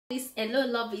Hello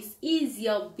lovies, is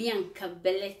your Bianca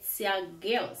Bellezza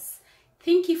girls.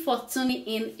 Thank you for tuning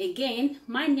in again.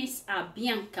 My name's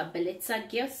Bianca Bellezza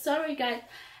girls. Sorry guys,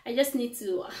 I just need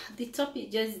to, the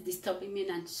topic just disturbing me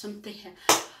and something here.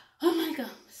 Oh my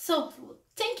god. So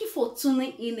thank you for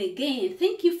tuning in again.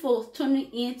 Thank you for tuning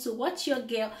in to watch your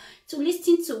girl, to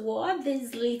listen to what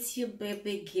this little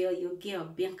baby girl, your girl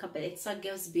Bianca Bellezza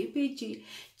girls baby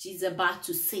she's about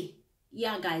to say.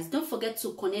 Yeah guys, don't forget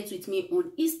to connect with me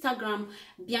on Instagram,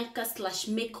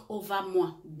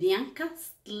 Bianca/makeovermore,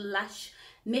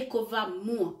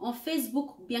 Bianca/makeovermore. On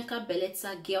Facebook, Bianca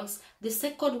Bellezza girls. The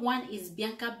second one is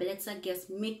Bianca Bellezza girls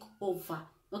makeover.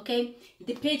 Okay,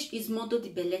 the page is Modo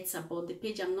di Bellezza, but the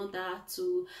page I'm not that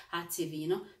too active, you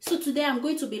know. So today I'm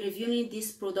going to be reviewing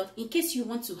this product in case you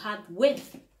want to add weight.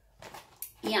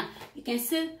 Yeah, you can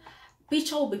see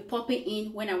picture will be popping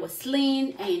in when I was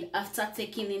slim and after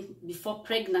taking it before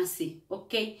pregnancy.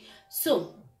 Okay,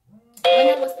 so when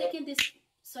I was taking this,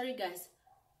 sorry guys,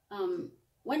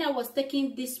 when I was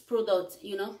taking this product,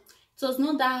 you know, it was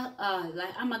not that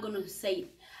like, how am I gonna say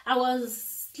it? I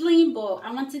was slim, but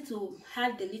I wanted to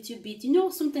have a little bit, you know.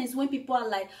 Sometimes when people are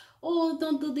like, oh,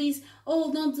 don't do this,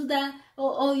 oh, don't do that,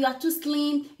 oh, you are too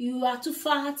slim, you are too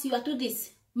fat, you are too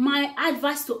this. My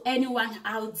advice to anyone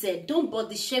out there, don't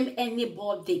body shame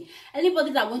anybody.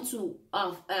 Anybody that wants to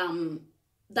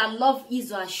that love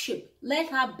is her shape, let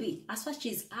her be as far as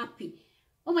she's happy.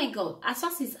 Oh my god, as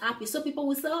far as she's happy. So people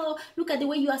will say, oh, look at the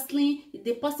way you are slim,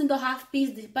 the person don't have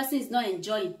peace, the person is not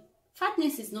enjoying.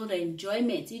 Fatness is not an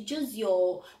enjoyment. It's just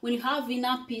your, when you have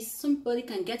inner peace, somebody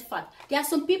can get fat. There are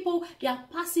some people, they are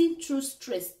passing through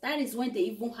stress. That is when they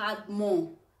even have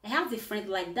more. I have a friend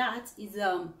like that.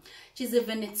 She's a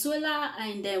Venezuela,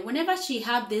 and whenever she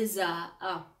have this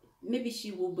maybe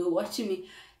she will be watching me,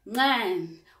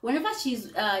 man. Whenever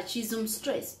she's on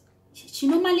stress, she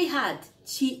normally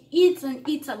she eats and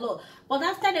eats a lot, but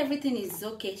after everything is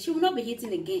okay, she will not be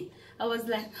eating again. I was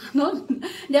like, no,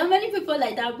 there are many people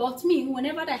like that, but me,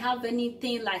 whenever I have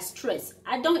anything like stress,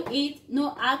 I don't eat,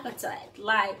 no appetite,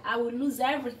 like I will lose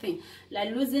everything,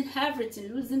 like losing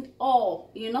everything, losing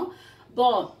all, you know.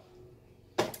 But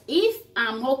if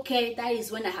I'm okay, that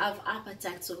is when I have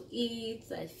appetite to eat,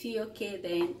 I feel okay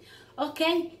then.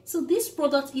 Okay, so this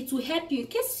product, it will help you in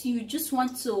case you just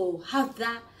want to have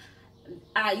that,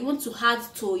 you want to add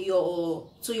to your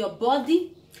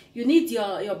body. You need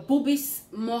your boobies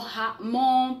more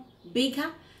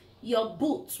bigger, your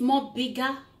boots more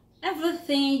bigger,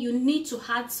 everything. You need to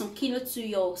add some kilo to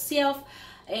yourself,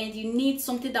 and you need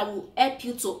something that will help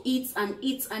you to eat and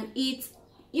eat and eat.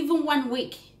 Even 1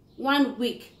 week,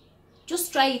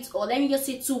 just try it, or let me just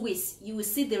say 2 weeks, you will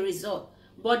see the result.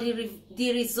 But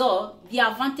the result, the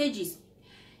advantages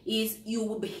is you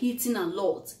will be eating a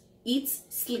lot. Eat,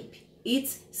 sleep, eat,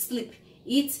 sleep,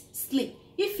 eat, sleep.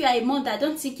 If you are a mother, I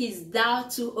don't think it's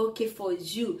that too okay for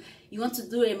you. You want to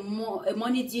do a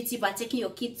morning duty by taking your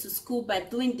kid to school, by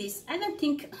doing this, I don't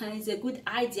think it's a good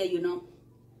idea, you know.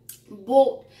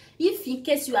 But if in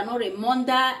case you are not a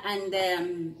mother and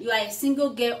you are a single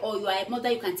girl, or you are a mother,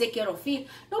 you can take care of it,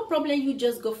 no problem, you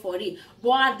just go for it.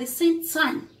 But at the same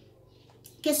time,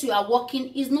 in case you are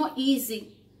working, it's not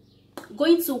easy.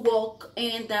 Going to work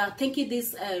and taking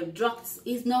these drugs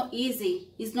is not easy.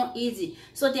 It's not easy.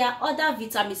 So there are other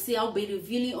vitamin C. I'll be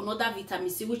revealing another vitamin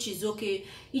C, which is okay.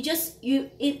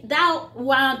 That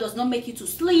one does not make you to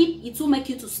sleep. It will make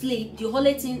you to sleep. The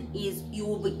only thing is you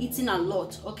will be eating a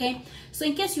lot. Okay, so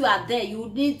in case you are there,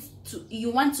 you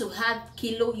want to have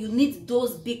kilo, you need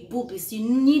those big boobies, you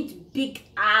need big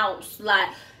house, like.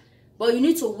 But you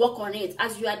need to work on it.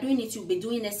 As you are doing it, you'll be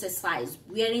doing exercise,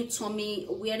 wearing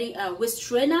waist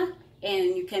trainer,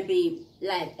 and you can be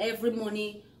like every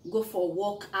morning go for a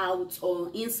workout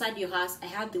or inside your house. I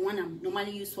have the one I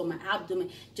normally use for my abdomen.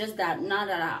 Just that now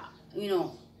that I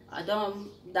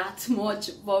don't that much,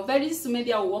 but very soon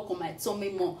maybe I'll work on my tummy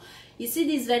more. You see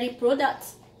this very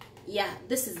product? Yeah,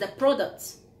 this is the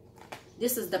product.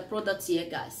 This is the product here,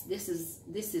 guys. This is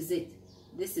it.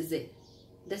 This is it.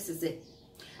 This is it.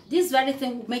 This very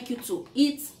thing will make you to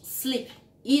eat, sleep,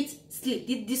 eat, sleep.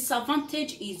 The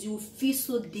disadvantage is you feel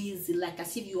so dizzy, like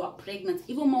as if you are pregnant,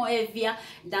 even more heavier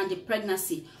than the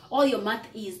pregnancy. All your mouth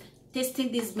is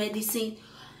tasting this medicine.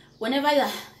 Whenever you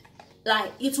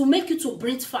like, it will make you to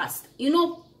breathe fast. You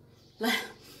know,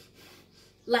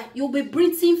 like you'll be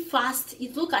breathing fast.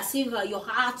 It looks as if your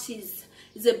heart is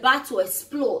about to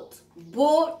explode.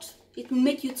 But it will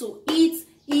make you to eat,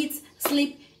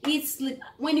 sleep, eat, sleep.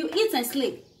 When you eat and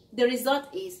sleep, the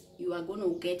result is you are going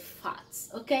to get fat.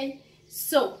 Okay,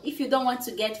 so if you don't want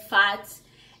to get fat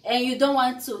and you don't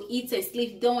want to eat and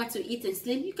sleep, don't want to eat and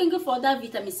sleep, you can go for that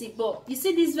vitamin C. But you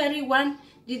see this very one,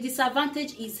 the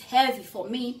disadvantage is heavy for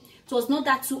me. It was not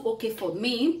that too okay for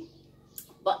me,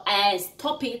 but I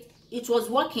stopped it. It was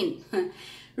working.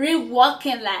 Really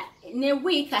working. Like in a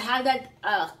week I had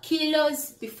that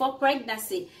kilos before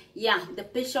pregnancy. Yeah, the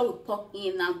picture will pop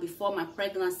in now. Before my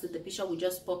pregnancy, the picture will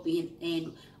just pop in,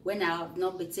 and when I have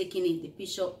not been taking it, the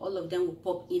picture, all of them will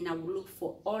pop in. I will look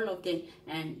for all of them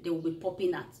and they will be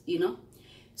popping out, you know.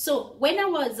 So when I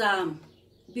was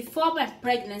before my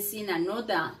pregnancy, and I know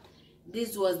that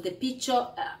this was the picture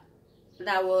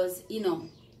that was, you know,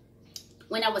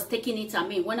 when I was taking it, I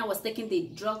mean when I was taking the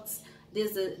drugs,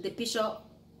 this the picture,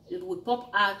 it would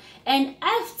pop out. And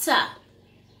after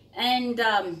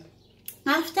I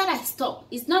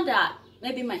stopped, it's not that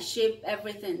maybe my shape,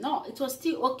 everything, no, it was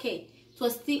still okay. It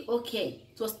was still okay.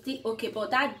 It was still okay.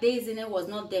 But that days in it was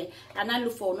not there. And I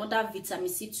look for another vitamin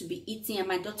C to be eating. And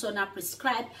my doctor now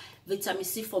prescribed vitamin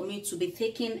C for me to be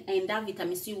taking. And that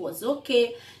vitamin C was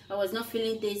okay. I was not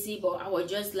feeling dizzy, but I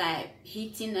was just like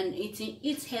eating and eating.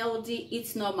 Eat healthy,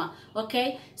 eat normal.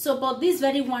 Okay? So, but this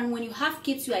very one, when you have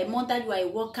kids, you are a mother, you are a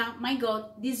worker. My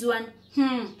God, this one,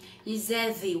 is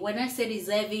heavy. When I said it's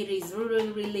heavy, it is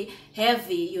really, really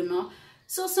heavy, you know.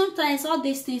 So sometimes all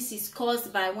these things is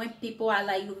caused by when people are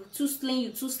like, you too slim, you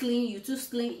too slim, you too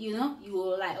slim, you know. You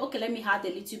are like, okay, let me add a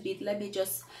little bit, let me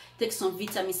just take some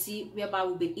vitamin C, whereby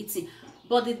we'll be eating.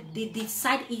 But the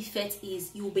side effect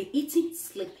is you will be eating,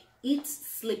 sleep, eat,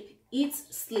 sleep, eat,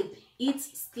 sleep, eat,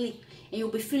 sleep, and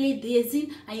you'll be feeling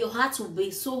dizzy, and your heart will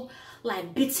be so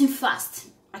like beating fast.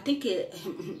 I think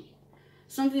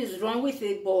something is wrong with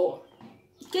it, but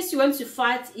in case you want to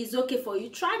fight, it's okay for you.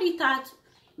 Try it out.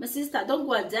 My sister, don't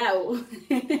go and die.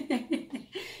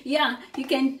 Yeah, you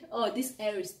can. Oh, this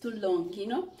hair is too long, you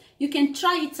know. You can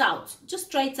try it out. Just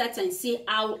try it out and see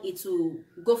how it will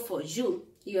go for you.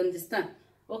 You understand?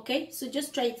 Okay, so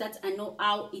just try it out and know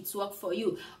how it works for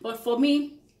you. But for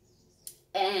me,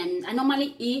 I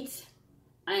normally eat.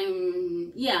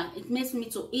 Yeah, it makes me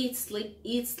to eat, sleep,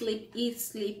 eat, sleep, eat,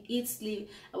 sleep, eat, sleep.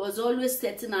 I was always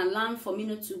setting an alarm for me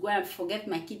not to go and forget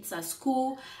my kids at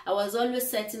school. I was always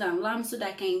setting an alarm so that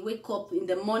I can wake up in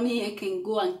the morning. I can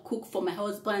go and cook for my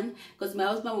husband, because my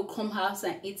husband will come house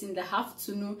and eat in the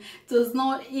afternoon. It was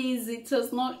not easy. It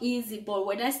was not easy. But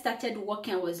when I started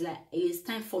working, I was like, it's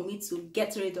time for me to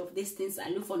get rid of these things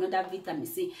and look for another vitamin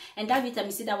C. And that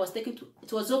vitamin C that I was taking,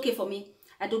 it was okay for me.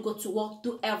 I don't go to work,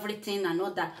 do everything and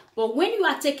all that. But when you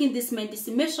are taking this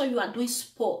medicine, make sure you are doing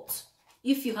sport.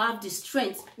 If you have the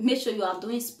strength, make sure you are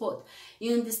doing sport.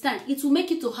 You understand? It will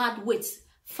make you to add weight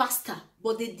faster.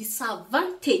 But the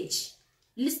disadvantage,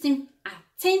 listen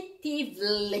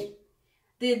attentively,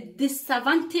 the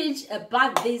disadvantage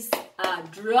about these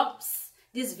drops,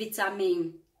 this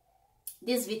vitamin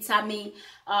is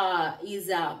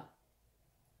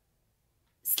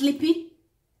sleeping,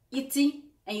 eating,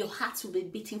 and your heart will be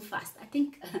beating fast. I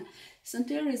think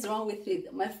something is wrong with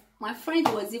it. My friend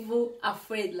was even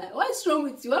afraid, like, what's wrong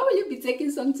with you? Why will you be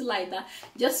taking something like that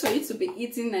just for you to be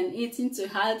eating and eating to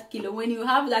add kilo? When you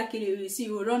have that kilo, you see,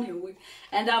 you will run away.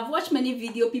 And I've watched many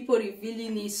videos, people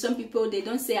revealing it. Some people, they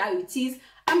don't say how it is.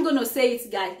 I'm gonna say it,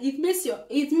 guys. It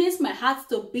makes my heart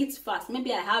to beat fast.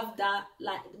 Maybe I have that,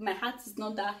 like, my heart is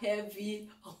not that heavy.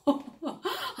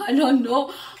 I don't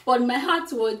know, but my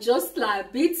heart was just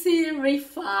like beating really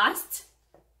fast,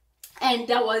 and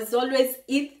that was always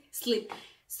eat, sleep.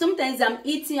 Sometimes I'm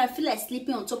eating, I feel like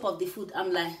sleeping on top of the food.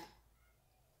 I'm like,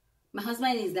 my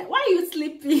husband is like, why are you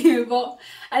sleeping? But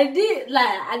I didn't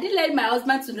let my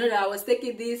husband to know that I was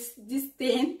taking this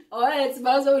thing, or else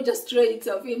my husband would just throw it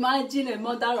off. Imagine a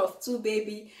mother of 2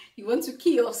 babies, you want to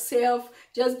kill yourself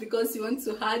just because you want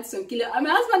to add some kilo. And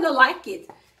my husband don't like it.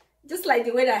 Just like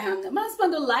the way that I am. My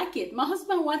husband don't like it. My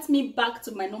husband wants me back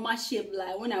to my normal shape,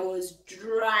 like when I was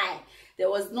dry. There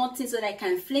was nothing so that I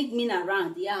can fling me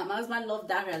around. Yeah, my husband loved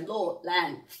that a lot.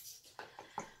 Like,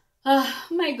 oh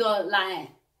my God, like,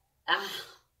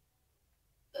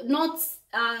 not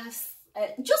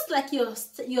just like your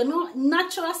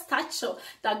natural stature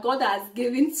that God has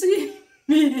given to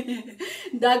me,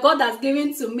 that God has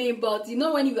given to me. But you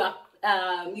know, when you are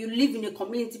you live in a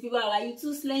community, people are like, you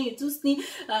too slim, you too slim.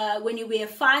 When you were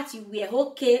fat, you were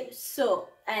okay. So,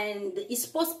 and it's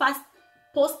postpartum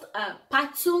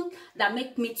that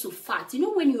make me too fat. You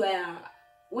know, when you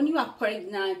are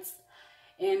pregnant,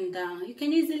 and you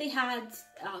can easily add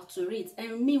to it.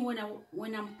 And me, when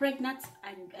I'm pregnant,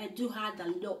 I do add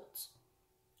a lot.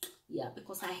 Yeah,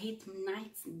 because I eat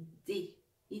night and day.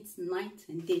 It's night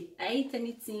and day. I eat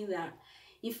anything that.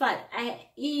 In fact, I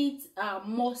eat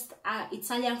most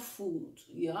Italian food.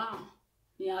 Yeah,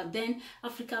 Yeah, then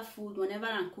African food, whenever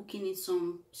I'm cooking in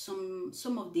some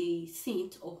of the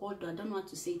scent or hold, I don't know what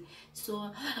to say.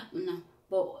 So no,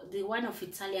 but the one of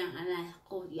Italian, and I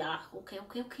go, yeah, okay,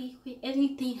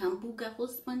 anything hamburger,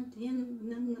 husband.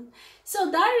 So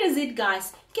that is it,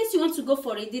 guys. In case you want to go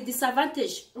for it, the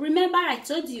disadvantage, remember I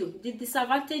told you the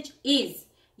disadvantage is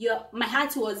my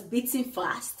heart was beating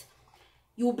fast.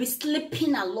 You'll be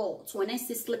sleeping a lot. When I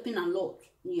say sleeping a lot,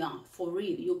 yeah, for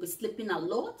real, you'll be sleeping a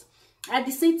lot. At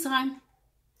the same time,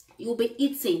 you'll be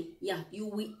eating. Yeah, you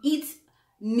will eat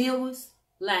meals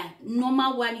like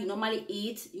normal one you normally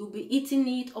eat. You'll be eating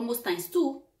it almost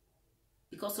 ×2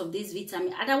 because of this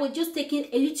vitamin. And I was just taking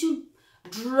a little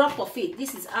drop of it.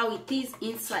 This is how it is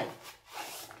inside.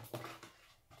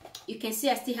 You can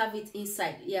see I still have it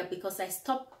inside. Yeah, because I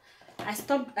stopped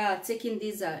taking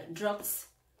these drugs.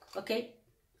 Okay.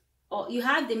 Or you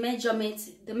have the measurement.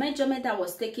 The measurement I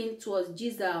was taking was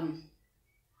just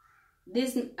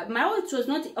this, my weight was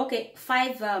not okay,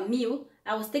 5 ml.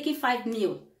 I was taking 5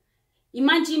 ml.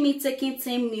 Imagine me taking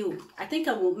 10 ml. I think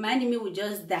my enemy will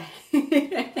just die.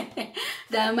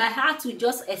 That my heart will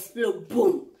just explode.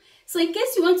 Boom. So in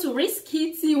case you want to risk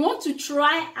it, you want to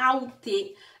try out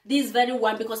this very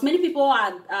one, because many people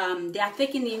are they are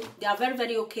taking it, they are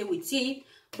very okay with it.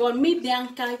 But me,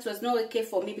 Bianca, it was not okay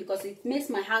for me because it makes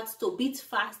my heart to beat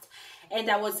fast. And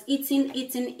I was eating.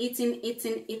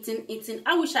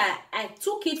 I wish I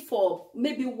took it for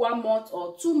maybe 1 month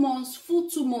or 2 months, full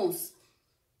 2 months.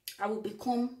 I will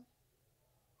become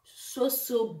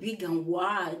so big and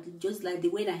wide, just like the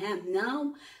way I am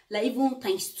now, like even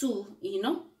 ×2, you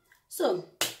know. So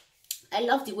I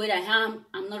love the way I am.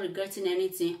 I'm not regretting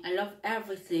anything. I love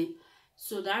everything.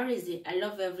 So that is it. I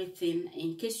love everything.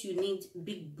 In case you need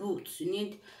big boots, you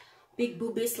need big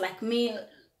boobies like me,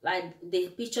 like the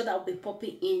picture that will be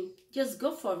popping in, just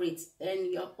go for it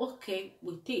and you're okay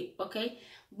with it. Okay,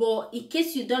 but in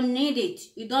case you don't need it,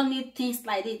 you don't need things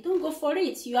like it, don't go for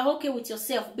it. You are okay with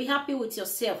yourself, be happy with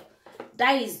yourself.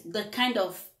 That is the kind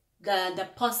of the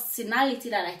personality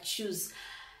that I choose.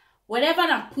 Whatever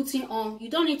I'm putting on, you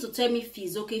don't need to tell me if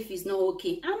it's okay, if it's not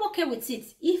okay. I'm okay with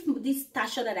it. If this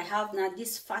stature that I have now,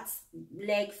 this fat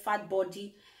leg, fat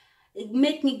body, it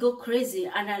makes me go crazy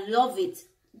and I love it.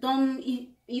 Don't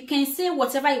you can say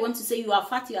whatever you want to say. You are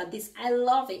fat, you are this. I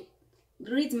love it.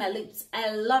 Read my lips.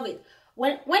 I love it.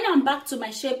 When I'm back to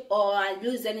my shape or I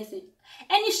lose anything,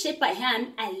 any shape I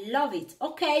am, I love it.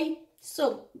 Okay,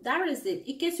 so that is it.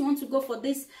 In case you want to go for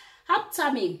this half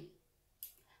tummy,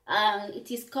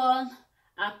 it is called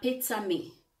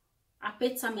appetami.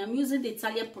 Appetami. I'm using the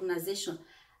Italian pronunciation.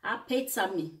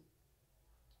 Appetami.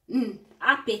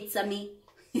 Appetami.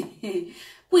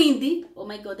 Quindi, oh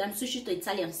my god, I'm switching to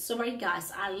Italian. Sorry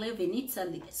guys, I live in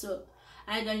Italy, so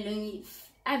I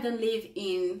don't live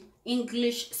in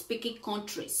English speaking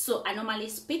countries, so I normally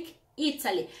speak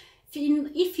Italy.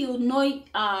 If you know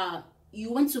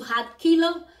you want to have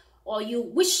kilo, or you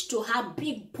wish to have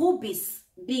big boobies,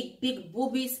 big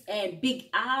boobies and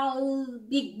big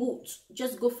boots,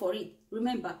 just go for it.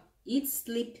 Remember, eat,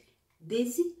 sleep,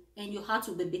 daisy, and your heart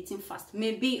will be beating fast.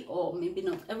 Maybe or maybe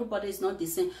not. Everybody is not the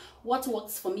same. What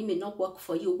works for me may not work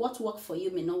for you. What works for you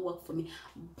may not work for me.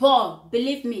 But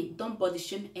believe me, don't body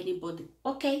shame anybody.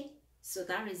 Okay? So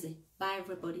that is it. Bye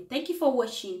everybody. Thank you for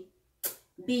watching.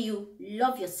 Be you.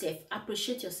 Love yourself.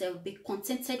 Appreciate yourself. Be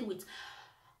contented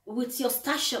with your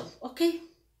stature. Okay?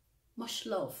 Much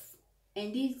love.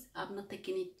 And this, I'm not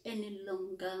taking it any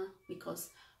longer because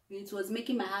it was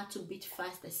making my heart to beat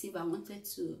fast as if I wanted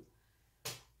to.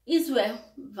 Israel,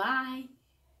 bye.